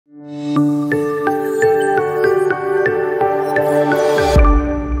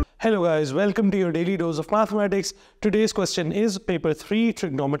guys, welcome to your daily dose of mathematics. Today's question is paper 3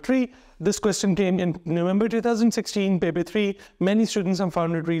 trigonometry. This question came in November 2016, paper 3. Many students have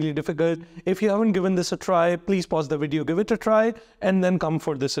found it really difficult. If you haven't given this a try, please pause the video, give it a try, and then come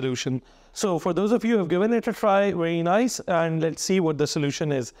for the solution. So for those of you who have given it a try, very nice, and let's see what the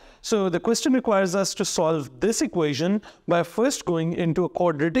solution is. So the question requires us to solve this equation by first going into a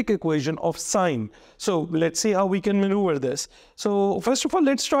quadratic equation of sine. So let's see how we can maneuver this. So first of all,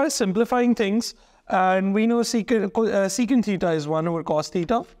 let's try simplifying things. And we know secant theta is 1 over cos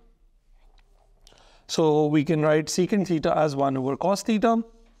theta. So we can write secant theta as 1 over cos theta.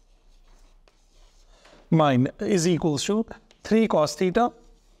 Mine is equals to 3 cos theta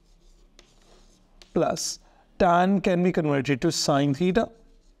plus tan can be converted to sine theta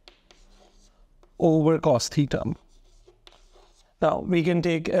over cos theta. Now we can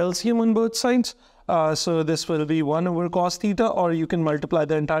take LCM on both sides. So this will be 1 over cos theta, or you can multiply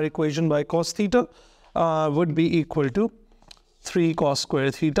the entire equation by cos theta, would be equal to 3 cos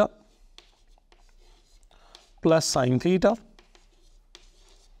square theta plus sine theta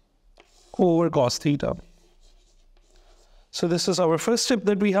over cos theta. So this is our first step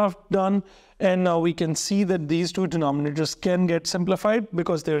that we have done, and now we can see that these two denominators can get simplified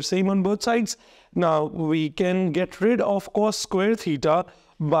because they're same on both sides. Now we can get rid of cos square theta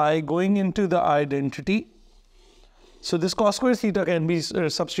by going into the identity. So this cos square theta can be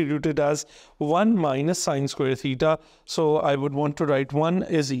substituted as 1 minus sine square theta. So I would want to write 1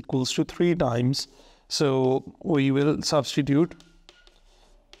 is equals to 3 times. So we will substitute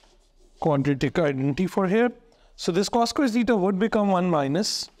quadratic identity for here. So this cos square theta would become 1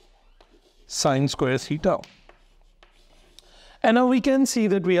 minus sine square theta. And now we can see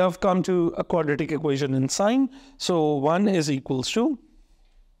that we have come to a quadratic equation in sine. So 1 is equals to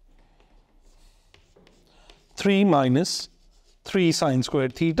 3 minus 3 sine square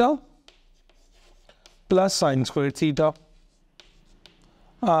theta plus sine square theta.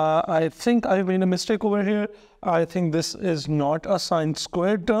 I think I made a mistake over here. I think this is not a sine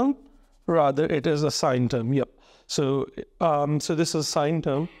squared term, rather it is a sine term. Yep. So this is sine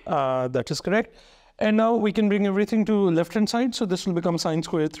term, that is correct. And now we can bring everything to left hand side. So this will become sine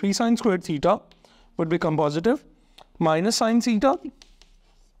squared. 3 sine squared theta would become positive, minus sine theta,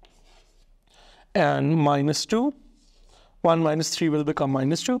 and minus 2. 1 minus 3 will become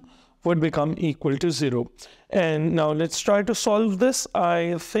minus 2, would become equal to 0. And now let's try to solve this.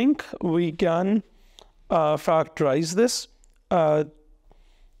 I think we can factorize this.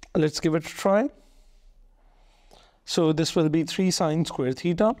 Let's give it a try. So this will be 3 sine square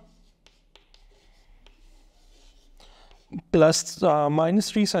theta plus minus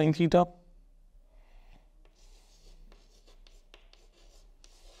 3 sine theta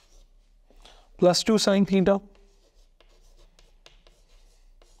plus 2 sine theta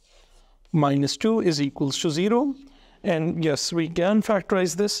minus 2 is equals to 0. And yes, we can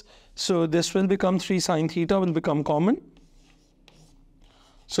factorize this. So this will become 3 sine theta will become common.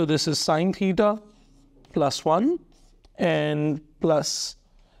 So this is sine theta plus 1 and plus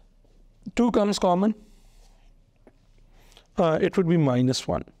 2 comes common. It would be minus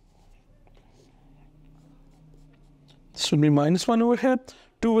 1. This would be minus 1 over here.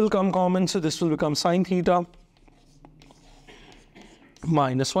 2 will come common, so this will become sine theta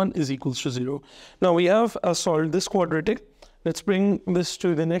minus 1 is equals to 0. Now we have solved this quadratic. Let's bring this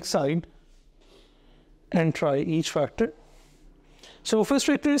to the next side and try each factor. So first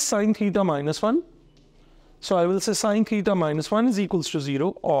factor is sine theta minus 1. So I will say sine theta minus 1 is equals to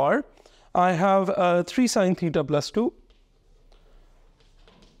 0, or I have 3 sine theta plus 2.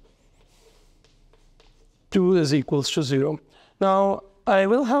 2 is equals to 0. Now I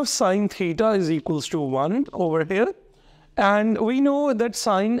will have sine theta is equals to 1 over here. And we know that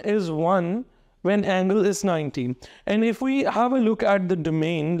sine is 1 when angle is 90. And if we have a look at the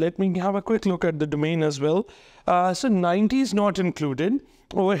domain, let me have a quick look at the domain as well. So 90 is not included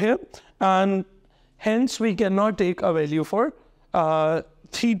over here. And hence we cannot take a value for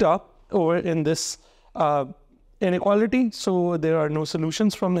theta over in this inequality. So there are no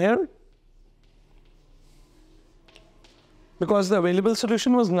solutions from here, because the available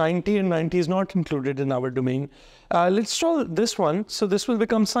solution was 90 and 90 is not included in our domain. Let's solve this one. So this will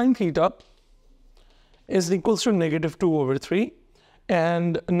become sine theta is equals to negative 2 over 3.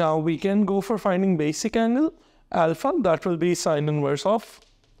 And now we can go for finding basic angle alpha. That will be sine inverse of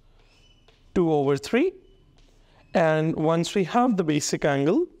 2 over 3. And once we have the basic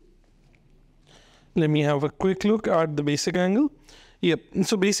angle, let me have a quick look at the basic angle. Yep.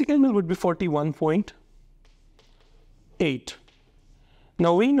 So basic angle would be 41.8.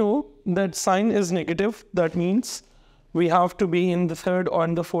 Now we know that sine is negative. That means we have to be in the third or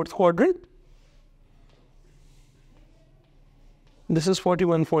in the fourth quadrant. This is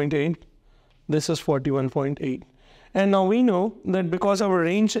 41.8. This is 41.8. And now we know that because our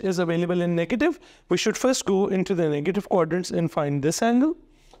range is available in negative, we should first go into the negative quadrants and find this angle.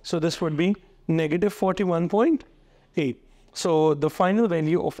 So this would be negative 41.8. So the final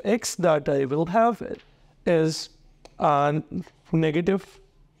value of x that I will have is negative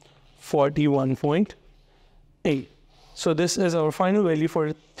 41.8. So this is our final value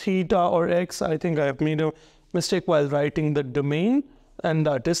for theta or x. I think I have made a mistake while writing the domain, and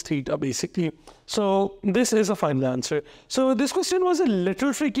that is theta basically. So this is a final answer. So this question was a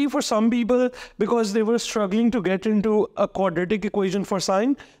little tricky for some people because they were struggling to get into a quadratic equation for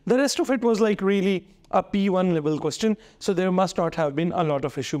sine. The rest of it was like really a P1 level question, so there must not have been a lot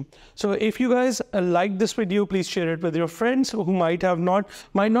of issue. So if you guys like this video, please share it with your friends who might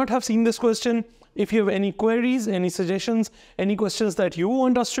not have seen this question. If you have any queries, any suggestions, any questions that you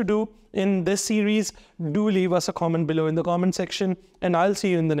want us to do in this series, do leave us a comment below in the comment section, and I'll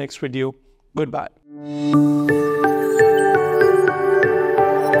see you in the next video. Goodbye.